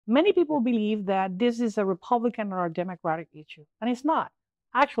Many people believe that this is a Republican or a Democratic issue, and it's not.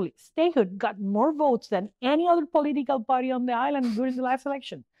 Actually, statehood got more votes than any other political party on the island during the last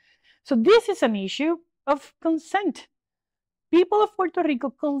election. So this is an issue of consent. People of Puerto Rico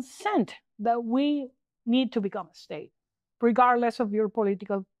consent that we need to become a state, regardless of your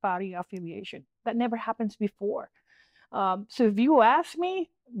political party affiliation. That never happens before. So if you ask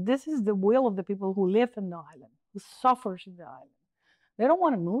me, this is the will of the people who live in the island, who suffers in the island. They don't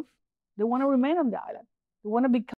want to move. They want to remain on the island. They want to become